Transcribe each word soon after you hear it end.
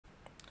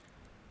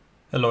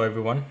Hello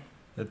everyone,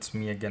 it's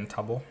me again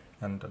Tabo,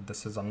 and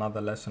this is another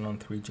lesson on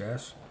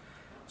Three.js.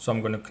 So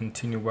I'm going to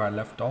continue where I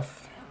left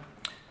off.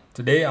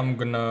 Today I'm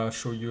going to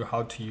show you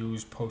how to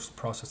use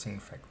post-processing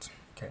effects.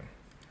 Okay,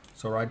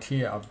 so right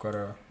here I've got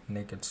a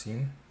naked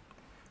scene.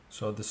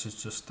 So this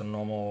is just a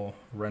normal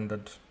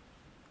rendered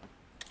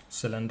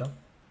cylinder.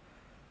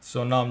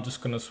 So now I'm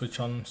just going to switch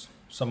on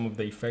some of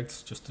the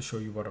effects just to show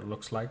you what it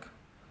looks like.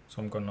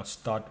 So I'm going to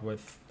start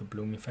with the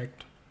bloom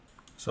effect.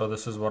 So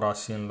this is what our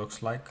scene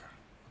looks like.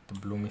 The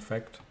bloom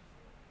effect.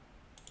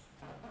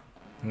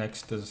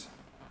 Next is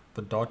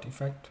the dot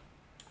effect.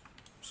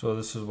 So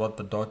this is what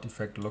the dot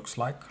effect looks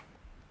like.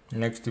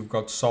 Next we've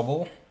got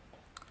sobel.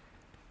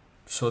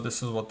 So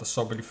this is what the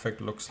sobel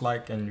effect looks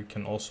like, and you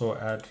can also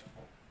add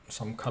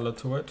some color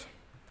to it.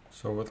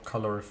 So with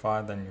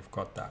colorify, then you've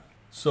got that.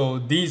 So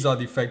these are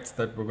the effects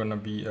that we're going to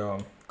be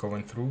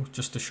going through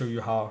just to show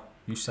you how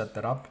you set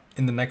that up.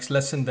 In the next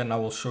lesson, then I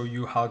will show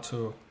you how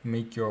to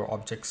make your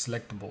object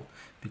selectable,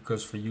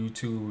 because for you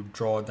to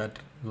draw that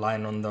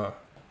line on the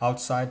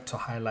outside to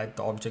highlight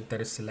the object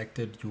that is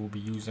selected, you will be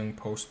using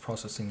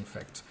post-processing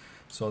effects.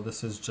 So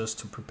this is just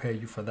to prepare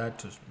you for that,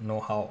 to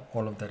know how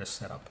all of that is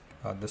set up.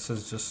 This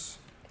is just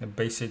a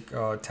basic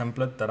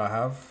template that I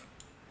have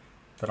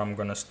that I'm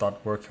going to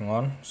start working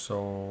on.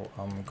 So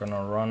I'm going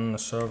to run a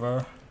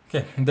server.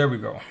 Okay, there we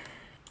go.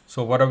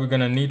 So what are we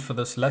going to need for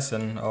this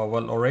lesson?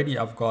 Well, already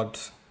I've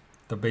got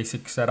the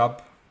basic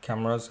setup,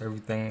 cameras,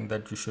 everything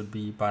that you should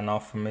be by now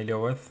familiar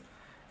with,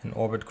 and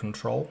orbit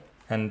control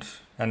and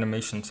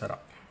animation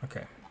setup.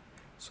 Okay,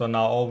 so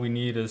now all we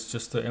need is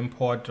just to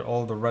import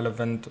all the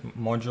relevant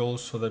modules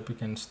so that we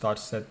can start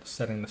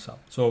setting this up.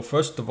 So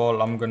first of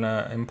all, I'm going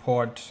to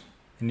import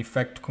an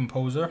effect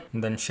composer,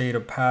 and then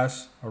shader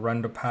pass, a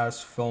render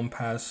pass, film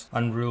pass,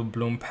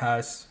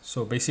 UnrealBloomPass.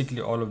 So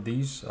basically all of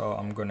these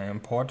I'm going to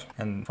import,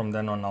 and from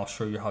then on I'll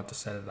show you how to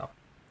set it up.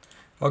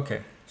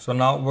 Okay, so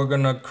now we're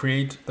going to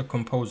create the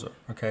composer.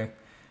 Okay,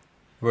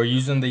 we're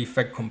using the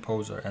effect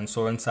composer, and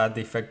so inside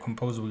the effect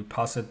composer we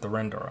pass it the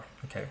renderer.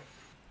 Okay,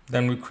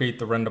 then we create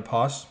the render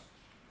pass,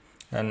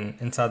 and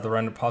inside the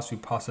render pass we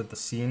pass it the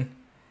scene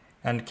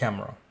and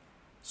camera.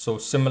 So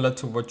similar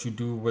to what you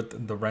do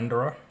with the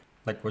renderer,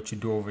 like what you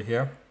do over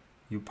here,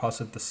 you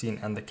pass it the scene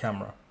and the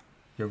camera.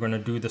 You're going to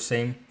do the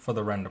same for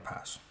the render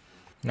pass.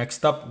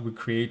 Next up, we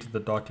create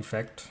the dot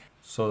effect.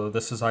 So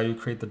this is how you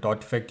create the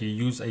dot effect. You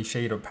use a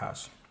shader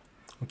pass.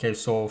 Okay,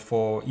 so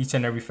for each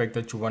and every effect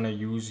that you want to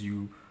use,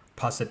 you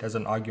pass it as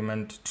an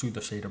argument to the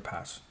shader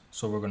pass.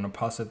 So we're going to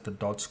pass it the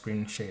dot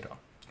screen shader.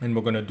 And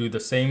we're going to do the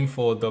same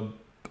for the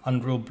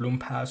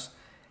UnrealBloomPass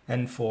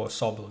and for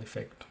sobel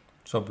effect.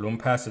 So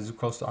BloomPass is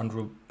equals to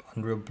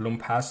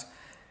UnrealBloomPass.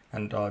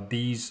 And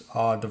these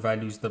are the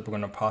values that we're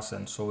going to pass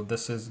in. So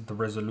this is the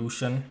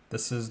resolution,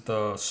 this is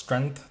the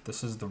strength,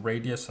 this is the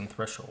radius and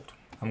threshold.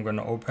 I'm going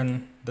to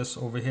open this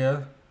over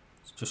here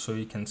just so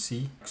you can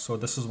see. So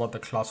this is what the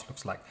class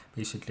looks like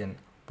basically. And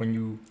when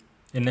you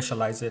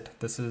initialize it,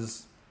 this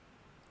is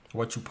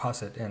what you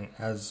pass it in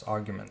as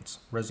arguments: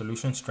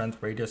 resolution, strength,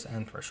 radius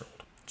and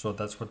threshold. So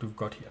that's what we've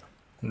got here.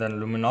 And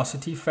then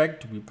luminosity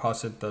effect, we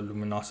pass it the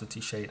luminosity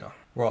shader.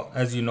 Well,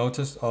 as you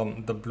notice,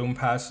 the bloom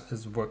pass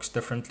works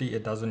differently.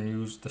 It doesn't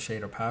use the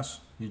shader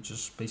pass. You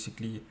just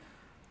basically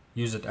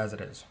use it as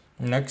it is.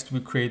 Next,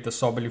 we create the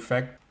sobel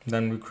effect.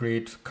 Then we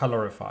create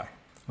colorify.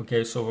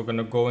 Okay, so we're going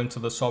to go into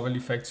the sobel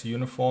effects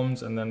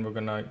uniforms, and then we're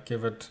going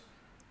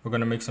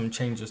to make some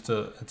changes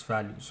to its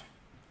values.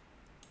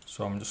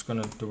 So I'm just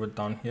going to do it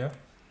down here.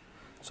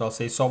 So I'll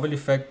say sobel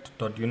effect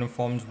dot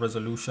uniforms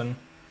resolution.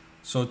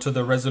 So to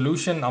the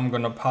resolution, I'm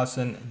going to pass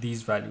in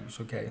these values.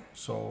 Okay,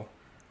 so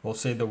we'll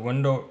say the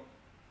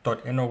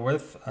window.inner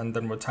width, and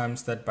then we'll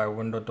times that by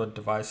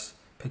window.device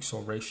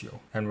pixel ratio.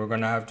 And we're going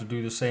to have to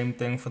do the same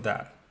thing for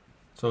that.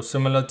 So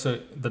similar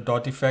to the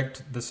dot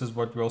effect, this is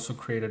what we also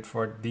created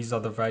for it. These are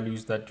the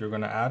values that you're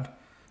going to add.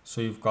 So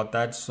you've got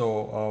that.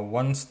 So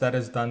once that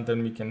is done,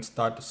 then we can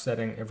start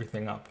setting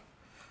everything up.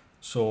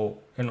 So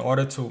in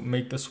order to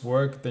make this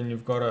work, then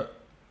you've got to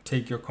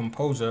take your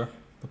composer,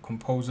 the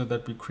composer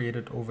that we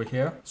created over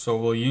here. So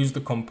we'll use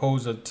the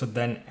composer to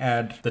then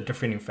add the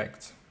different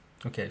effects.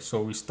 Okay,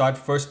 so we start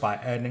first by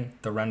adding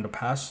the render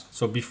pass.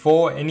 So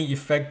before any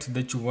effect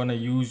that you want to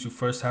use, you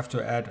first have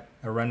to add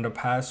a render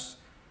pass,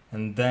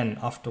 and then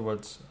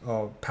afterwards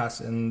pass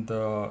in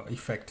the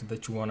effect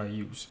that you want to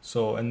use.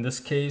 So in this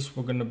case,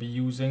 we're going to be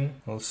using,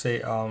 we'll say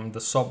the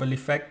sobel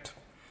effect.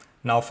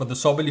 Now for the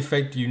sobel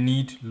effect, you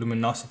need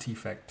luminosity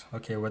effect.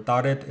 Okay,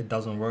 without it, it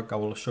doesn't work. I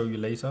will show you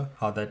later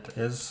how that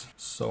is.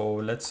 So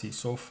let's see,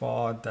 so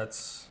far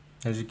that's,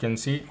 as you can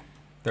see,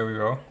 there we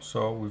go.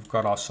 So we've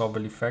got our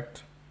sobel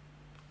effect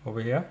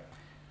over here.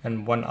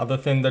 And one other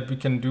thing that we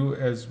can do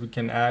is we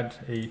can add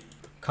a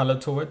color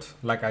to it,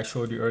 like I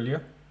showed you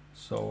earlier.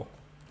 So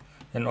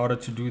in order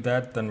to do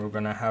that, then we're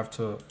gonna have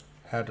to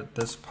add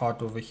this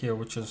part over here,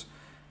 which is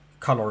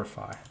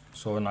colorify.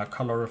 So in our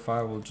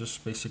colorify, we'll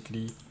just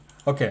basically,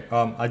 okay,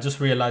 I just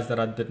realized that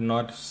I did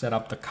not set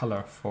up the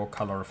color for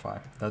colorify.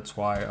 That's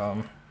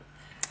why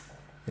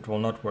it will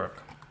not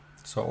work.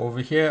 So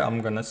over here,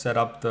 I'm gonna set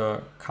up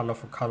the color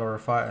for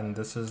colorify, and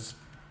this is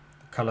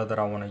the color that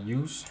I want to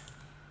use.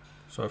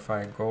 So if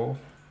I go,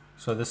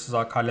 so this is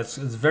our color. It's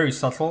very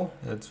subtle.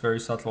 It's very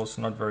subtle. It's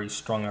not very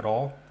strong at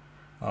all,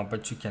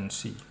 but you can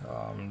see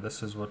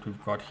this is what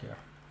we've got here.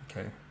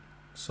 Okay.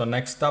 So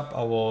next up,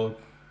 I will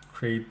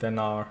create then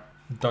our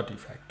dot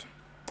effect.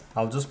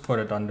 I'll just put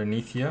it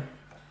underneath here.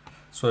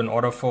 So in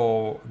order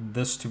for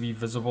this to be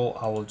visible,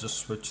 I will just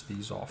switch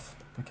these off.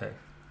 Okay.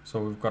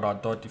 So we've got our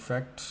dot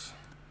effect.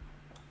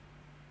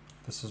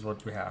 This is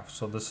what we have.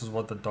 So this is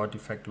what the dot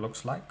effect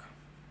looks like.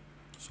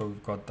 So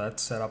we've got that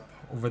set up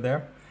over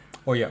there.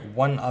 Oh yeah,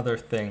 one other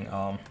thing.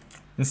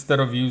 Instead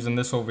of using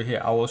this over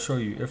here, I will show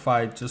you. If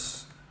I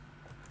just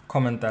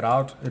comment that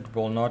out, it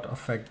will not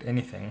affect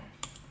anything,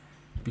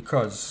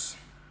 because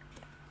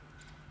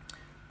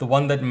the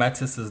one that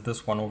matters is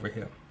this one over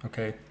here.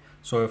 Okay,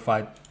 so if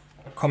I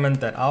comment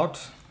that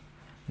out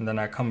and then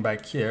I come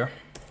back here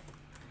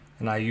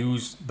and I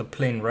use the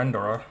plain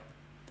renderer,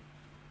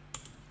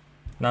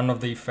 none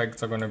of the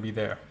effects are going to be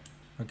there.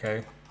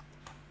 Okay,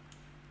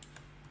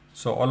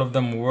 so all of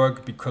them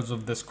work because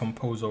of this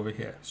compose over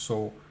here.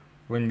 So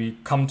when we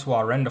come to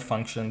our render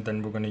function,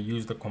 then we're going to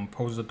use the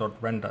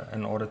composer.render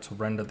in order to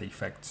render the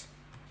effects.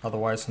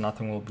 Otherwise,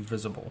 nothing will be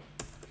visible.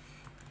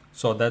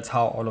 So that's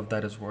how all of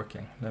that is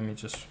working. Let me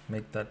just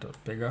make that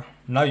bigger.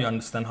 Now you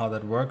understand how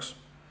that works.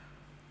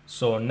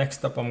 So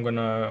next up, I'm going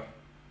to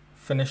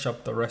finish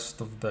up the rest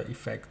of the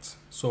effects.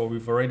 So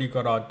we've already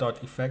got our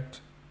dot effect.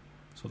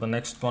 So the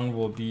next one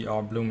will be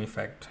our bloom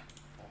effect.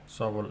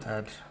 So I will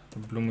add the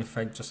bloom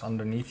effect just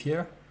underneath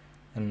here,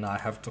 and I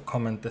have to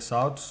comment this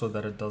out so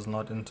that it does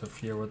not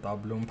interfere with our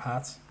bloom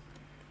paths.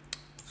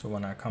 So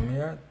when I come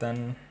here,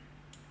 then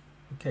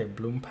okay,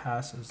 bloom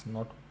pass is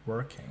not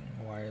working.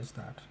 Why is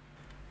that?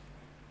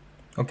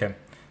 Okay,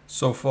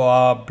 so for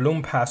our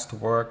bloom pass to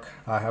work,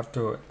 I have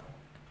to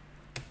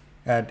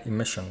add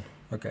emission.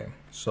 Okay,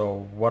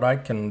 so what I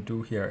can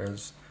do here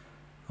is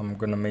I'm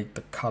gonna make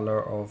the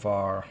color of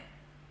our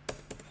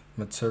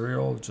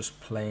material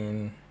just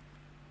plain.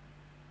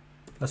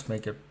 Let's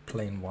make it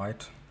plain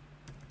white,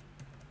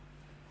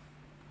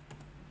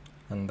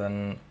 and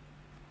then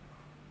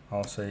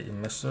I'll say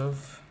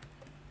emissive,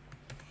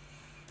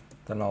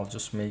 then I'll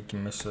just make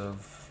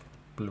emissive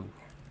blue.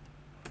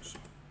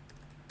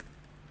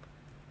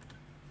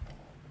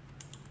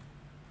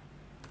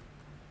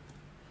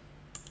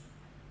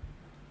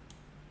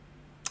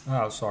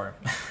 Oh, sorry.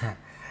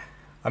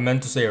 I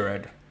meant to say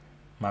red,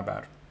 my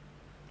bad.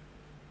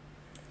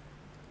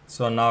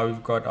 So now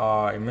we've got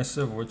our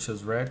emissive, which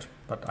is red,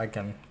 but I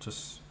can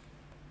just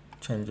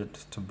change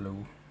it to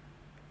blue.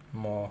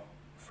 More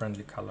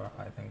friendly color,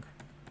 I think.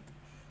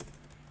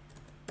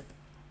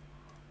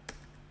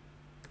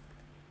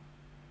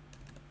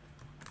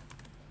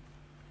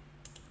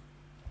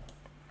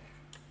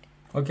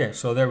 Okay,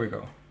 so there we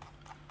go.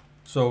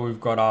 So we've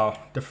got our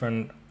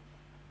different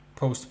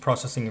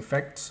post-processing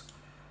effects.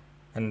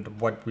 And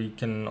what we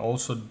can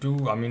also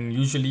do, I mean,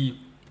 usually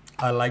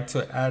I like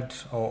to add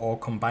or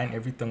combine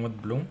everything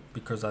with bloom,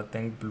 because I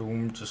think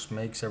bloom just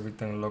makes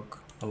everything look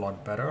a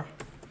lot better.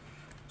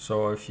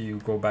 So if you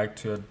go back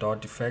to your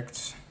dot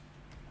effects,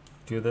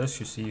 do this,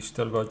 you see you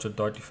still got your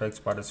dot effects,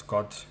 but it's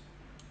got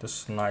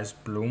this nice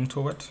bloom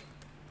to it.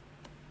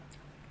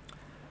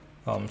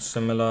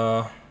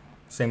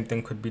 Same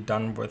thing could be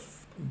done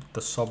with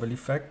the sobel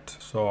effect.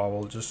 So I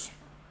will just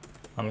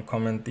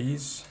uncomment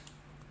these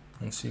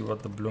and see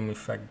what the bloom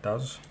effect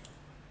does.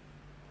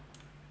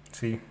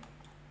 See,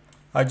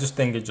 I just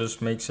think it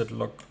just makes it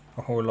look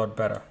a whole lot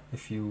better.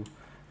 If you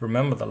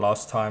remember the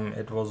last time,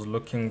 it was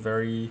looking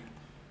very,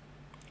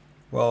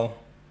 well,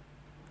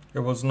 it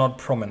was not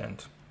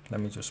prominent.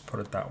 Let me just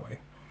put it that way.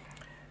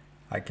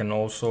 I can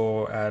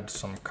also add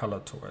some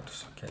color to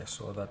it. Okay,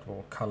 so that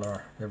will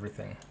color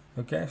everything.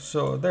 Okay,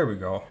 so there we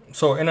go.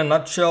 So in a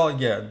nutshell,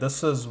 yeah,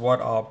 this is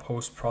what our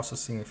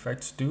post-processing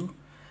effects do.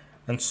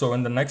 And so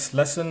in the next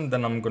lesson,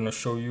 then I'm going to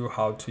show you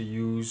how to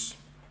use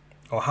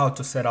or how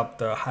to set up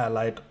the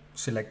highlight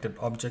selected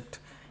object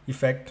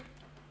effect.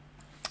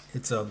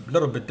 It's a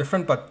little bit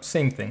different, but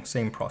same thing,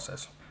 same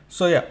process.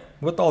 So yeah,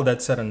 with all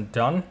that said and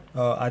done,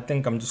 I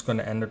think I'm just going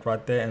to end it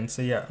right there and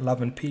say, yeah,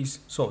 love and peace.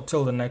 So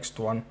till the next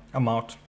one, I'm out.